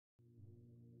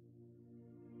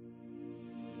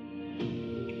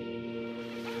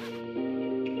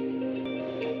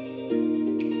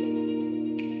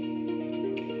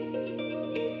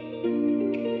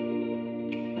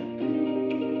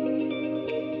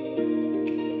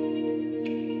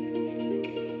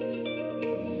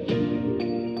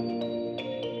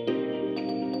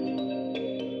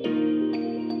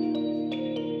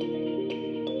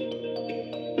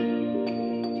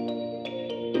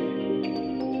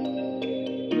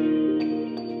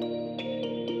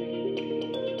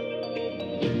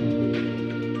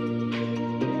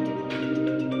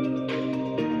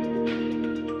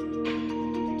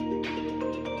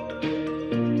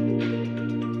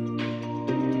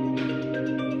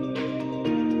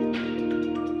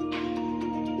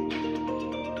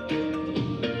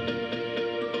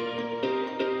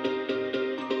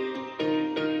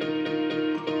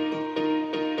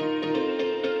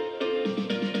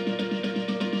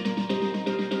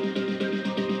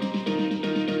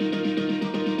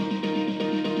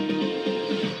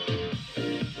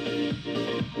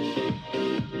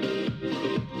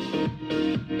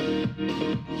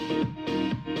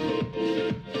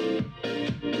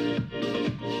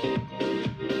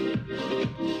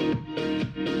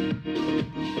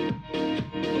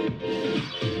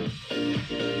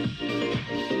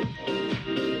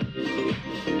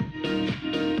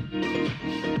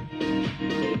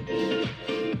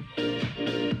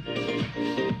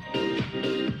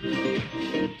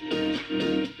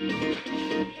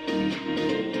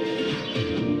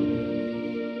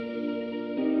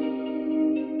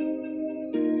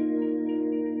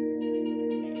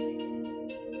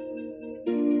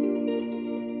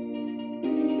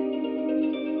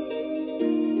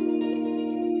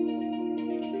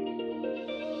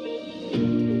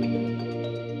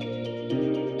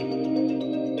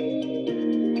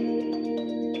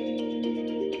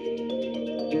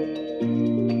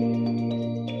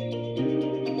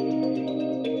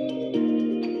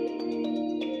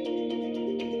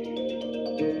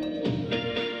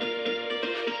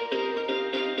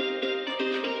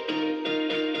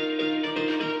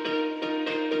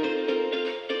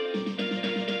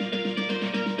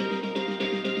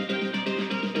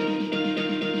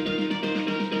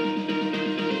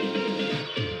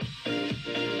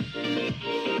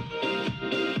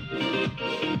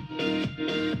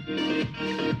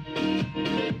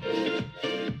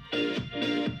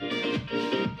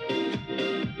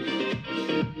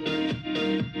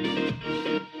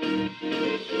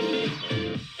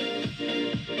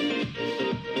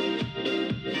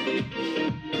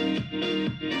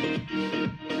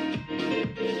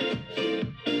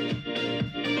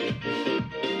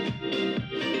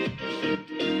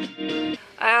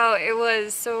Oh, it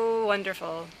was so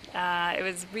wonderful. It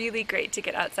was really great to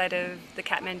get outside of the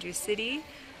Kathmandu city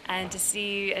and to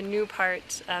see a new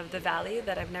part of the valley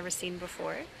that I've never seen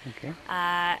before. Okay.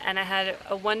 And I had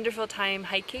a wonderful time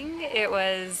hiking. It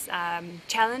was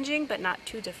challenging but not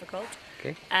too difficult.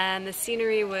 Okay. And the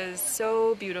scenery was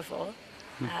so beautiful.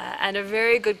 And a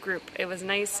very good group. It was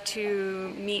nice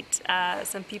to meet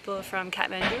some people from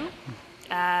Kathmandu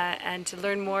and to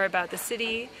learn more about the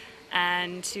city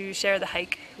and to share the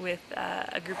hike with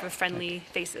a group of friendly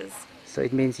faces. So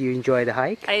it means you enjoy the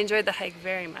hike? I enjoyed the hike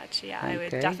very much, yeah. Okay. I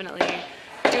would definitely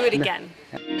do it again.